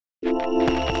So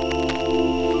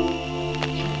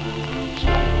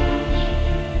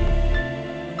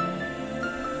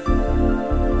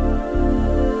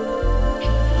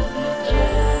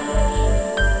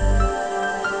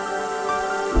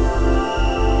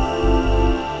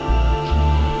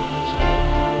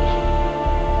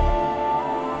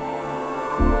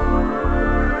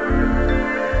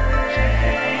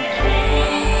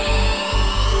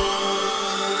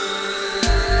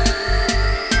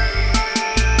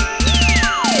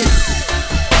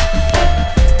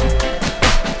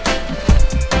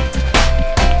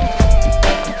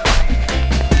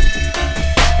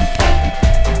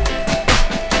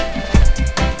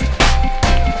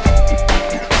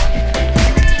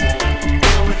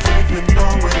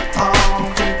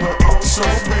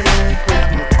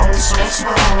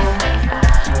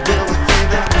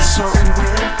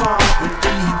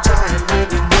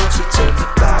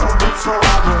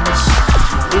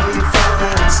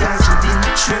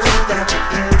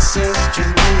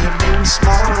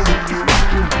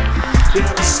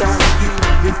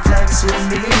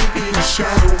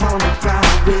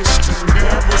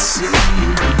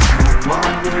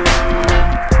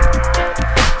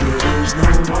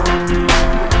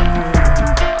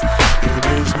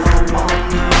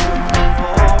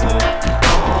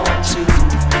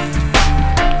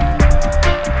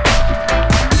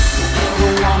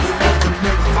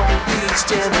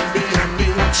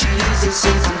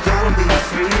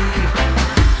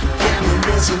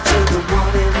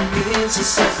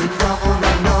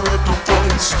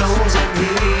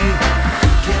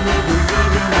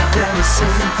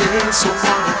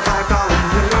what if I call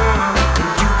her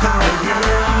and you call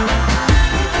him?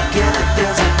 Forget that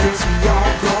there's a place we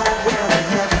all go where the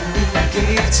heavenly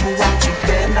gates. So won't you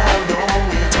bend down low?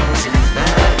 It doesn't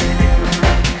matter.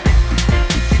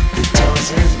 It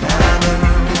doesn't matter.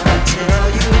 I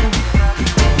tell you, it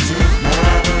doesn't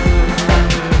matter.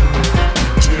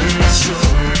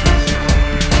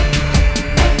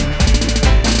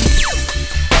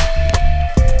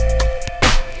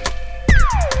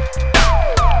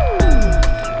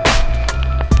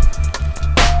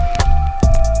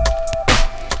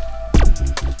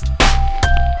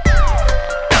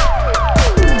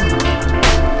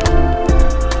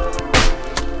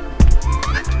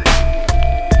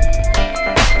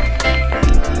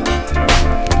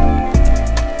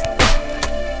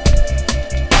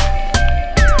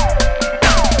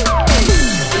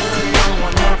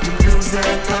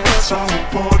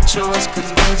 Choice,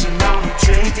 cause losing on a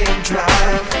drink and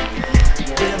drive.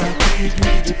 Then I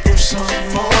need to push some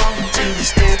more until the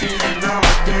steady and now I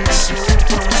think so.